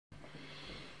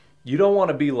You don't want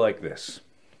to be like this.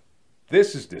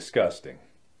 This is disgusting.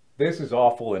 This is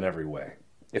awful in every way.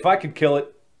 If I could kill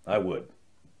it, I would.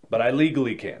 But I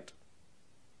legally can't.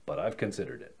 But I've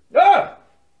considered it. Ah!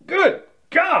 Good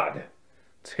God!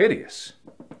 It's hideous.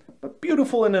 But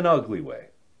beautiful in an ugly way.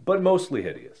 But mostly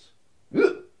hideous.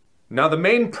 Ugh. Now the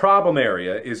main problem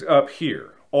area is up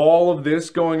here. All of this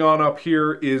going on up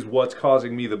here is what's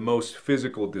causing me the most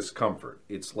physical discomfort.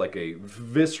 It's like a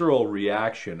visceral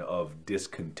reaction of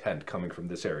discontent coming from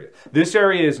this area. This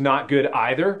area is not good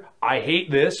either. I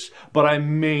hate this, but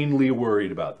I'm mainly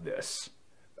worried about this.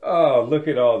 Oh, look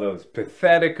at all those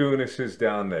pathetic unuses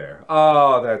down there.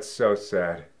 Oh, that's so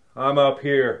sad. I'm up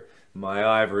here, my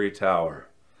ivory tower,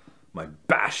 my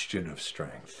bastion of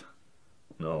strength.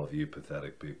 And all of you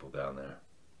pathetic people down there.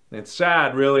 It's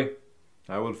sad, really.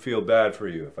 I would feel bad for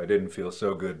you if I didn't feel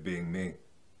so good being me.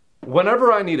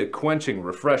 Whenever I need a quenching,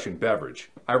 refreshing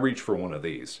beverage, I reach for one of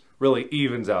these. Really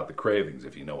evens out the cravings,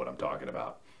 if you know what I'm talking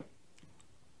about.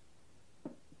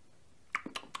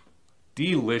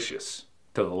 Delicious.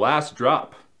 To the last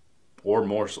drop. Or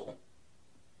morsel.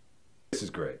 This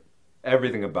is great.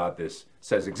 Everything about this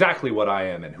says exactly what I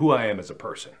am and who I am as a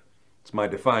person. It's my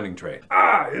defining trait.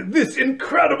 Ah, this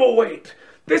incredible weight!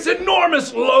 This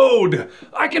enormous load!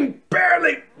 I can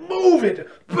barely move it,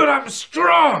 but I'm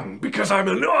strong because I'm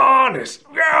an honest.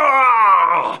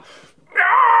 Ah!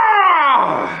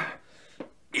 Ah!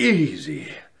 Easy.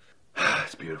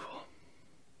 It's beautiful.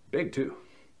 Big too.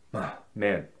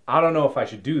 Man, I don't know if I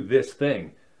should do this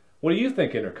thing. What do you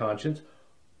think, inner conscience?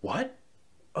 What?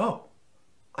 Oh,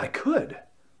 I could.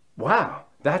 Wow,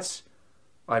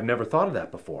 I've never thought of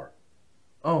that before.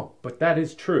 Oh, but that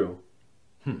is true.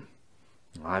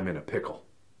 I'm in a pickle.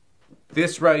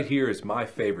 This right here is my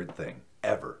favorite thing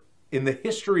ever. In the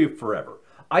history of forever.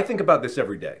 I think about this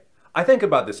every day. I think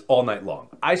about this all night long.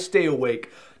 I stay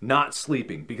awake, not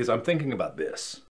sleeping, because I'm thinking about this.